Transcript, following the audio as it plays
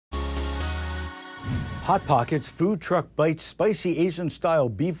Hot Pockets Food Truck Bites Spicy Asian-style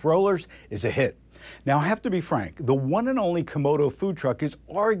beef rollers is a hit. Now, I have to be frank, the one and only Komodo food truck is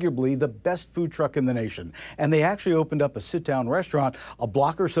arguably the best food truck in the nation, and they actually opened up a sit-down restaurant a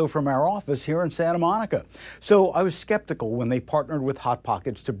block or so from our office here in Santa Monica. So I was skeptical when they partnered with Hot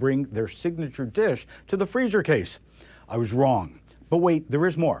Pockets to bring their signature dish to the freezer case. I was wrong. But wait, there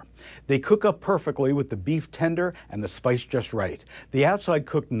is more. They cook up perfectly with the beef tender and the spice just right. The outside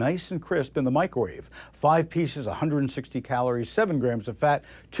cooked nice and crisp in the microwave. 5 pieces, 160 calories, 7 grams of fat,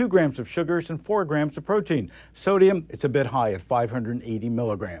 2 grams of sugars, and 4 grams of protein. Sodium, it's a bit high at 580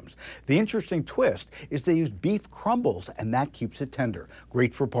 milligrams. The interesting twist is they use beef crumbles, and that keeps it tender.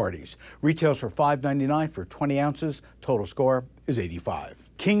 Great for parties. Retails for $5.99 for 20 ounces. Total score is 85.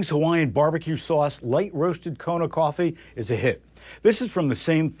 King's Hawaiian barbecue sauce light roasted Kona coffee is a hit. This is from the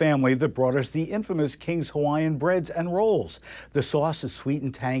same family that brought us the infamous King's Hawaiian breads and rolls. The sauce is sweet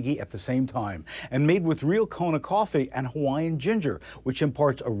and tangy at the same time, and made with real Kona coffee and Hawaiian ginger, which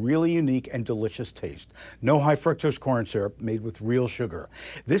imparts a really unique and delicious taste. No high fructose corn syrup, made with real sugar.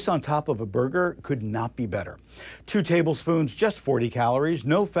 This on top of a burger could not be better. 2 tablespoons, just 40 calories,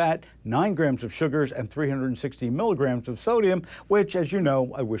 no fat, 9 grams of sugars, and 360 milligrams of sodium, which, as you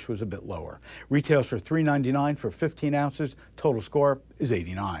know, I wish was a bit lower. Retails for $3.99 for 15 ounces. Total score is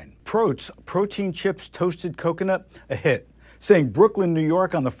 89. Protes protein chips toasted coconut, a hit. Saying Brooklyn, New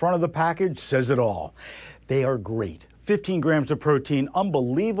York on the front of the package says it all. They are great. 15 grams of protein,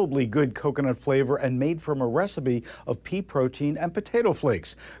 unbelievably good coconut flavor, and made from a recipe of pea protein and potato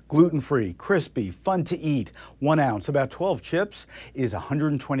flakes. Gluten-free, crispy, fun to eat. 1 ounce, about 12 chips, is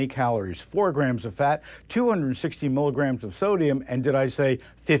 120 calories, 4 grams of fat, 260 milligrams of sodium, and did I say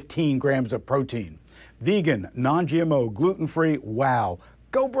 15 grams of protein. Vegan, non-GMO, gluten-free, wow.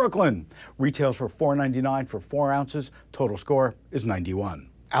 Go Brooklyn! Retails for $4.99 for 4 ounces. Total score is 91.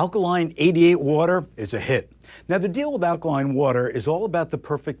 Alkaline 88 water is a hit. Now, the deal with alkaline water is all about the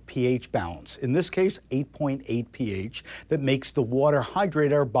perfect pH balance. In this case, 8.8 pH, that makes the water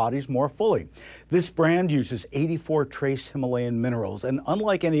hydrate our bodies more fully. This brand uses 84 trace Himalayan minerals and,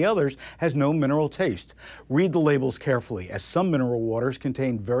 unlike any others, has no mineral taste. Read the labels carefully, as some mineral waters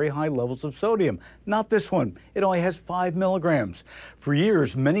contain very high levels of sodium. Not this one. It only has 5 milligrams. For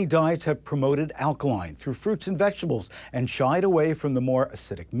years, many diets have promoted alkaline through fruits and vegetables and shied away from the more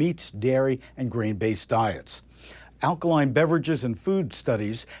acidic meats, dairy, and grain-based diets. Alkaline beverages and food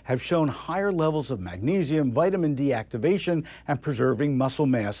studies have shown higher levels of magnesium, vitamin D activation, and preserving muscle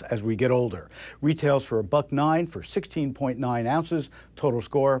mass as we get older. Retails for $1.09 for 16.9 ounces. Total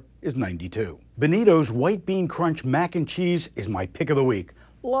score is 92. Beanitos White Bean Crunch Mac and Cheese is my pick of the week.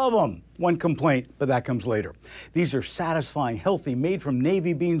 Love them. One complaint, but that comes later. These are satisfying, healthy, made from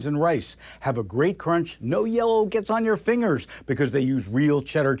navy beans and rice. Have a great crunch. No yellow gets on your fingers because they use real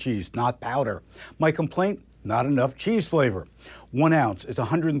cheddar cheese, not powder. My complaint? Not enough cheese flavor. 1 ounce is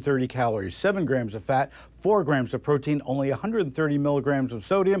 130 calories, 7 grams of fat, 4 grams of protein, only 130 milligrams of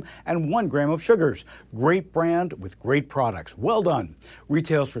sodium, and 1 gram of sugars. Great brand with great products. Well done.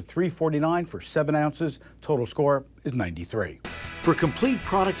 Retails for $3.49 for 7 ounces. Total score is 93. For complete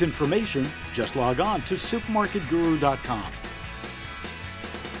product information, just log on to supermarketguru.com.